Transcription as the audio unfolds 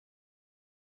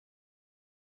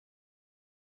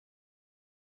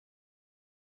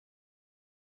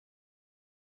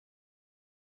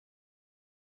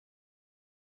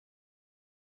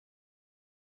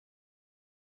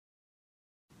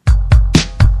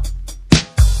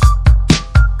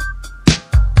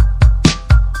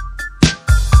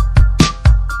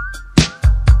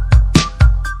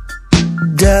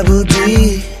double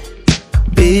D,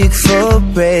 big full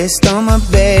breast on my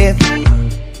bed.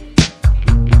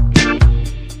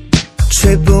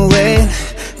 Triple weight,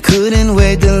 couldn't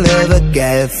wait to love a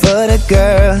guy for the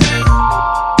girl.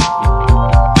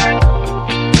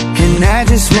 And I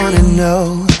just wanna know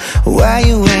why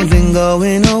you ain't been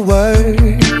going to work.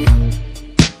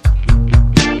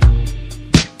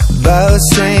 Boss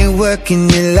ain't working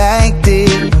you like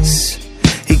this.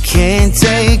 He can't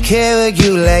take care of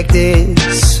you like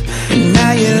this. And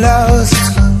now you're lost.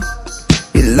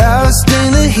 You're lost in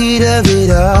the heat of it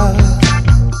all.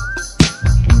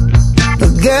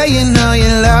 But girl, you know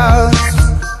you're lost.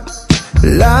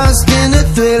 Lost in the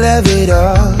thrill of it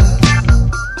all.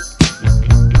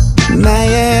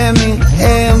 Miami,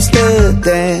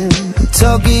 Amsterdam,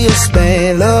 Tokyo,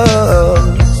 Spain,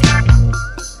 lost.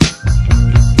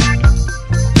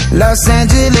 Los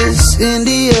Angeles,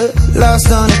 India, lost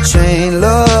on a train,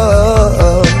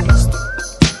 lost.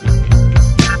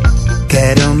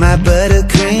 Cat on my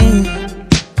buttercream,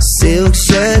 silk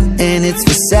shirt and it's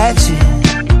Versace.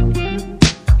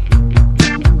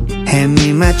 Hand me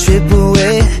my triple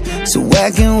weight so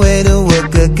I can wear the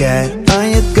work I got on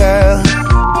your girl.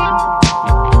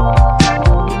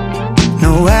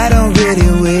 No, I don't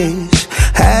really wish,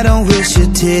 I don't wish your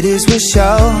titties were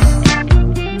show.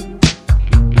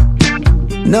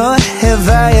 No, have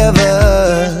I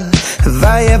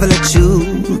ever let you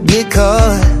get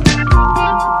caught?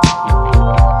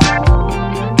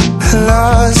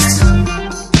 Lost,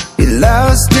 you're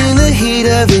lost in the heat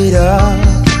of it all.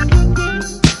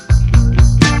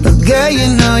 But girl, you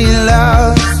know you're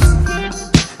lost.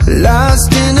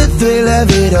 Lost in the thrill of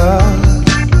it all.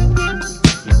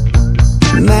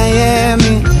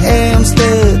 Miami,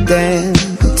 Amsterdam,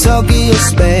 Tokyo,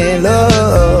 Spain,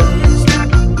 lost.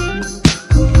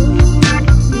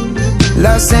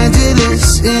 Los Angeles,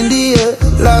 India,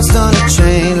 lost on a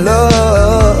train,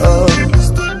 lost.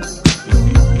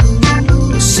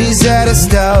 She's at a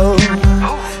stove,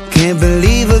 can't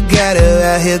believe I got her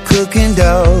out here cooking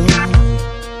dough.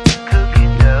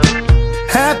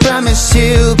 I promise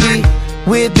she'll be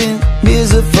whipping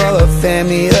music for a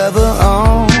family of her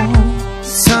own.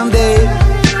 Someday,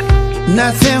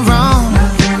 nothing wrong,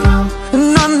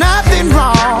 no, nothing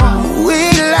wrong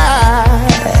with life.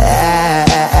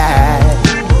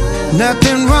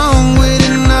 Nothing wrong with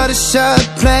another shot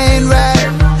plane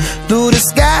ride through the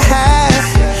sky,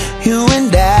 you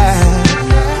and I.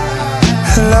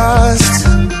 Lost,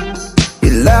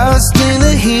 you're lost in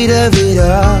the heat of it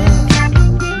all.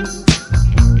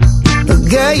 But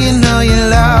girl, you know you're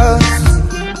lost.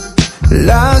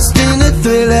 Lost in the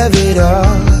thrill of it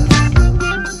all.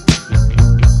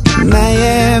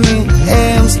 Miami,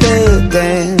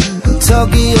 Amsterdam,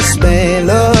 Tokyo, Spain,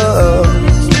 lost.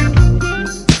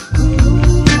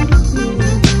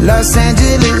 Los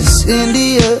Angeles,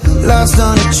 India, lost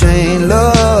on a train,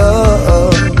 lost.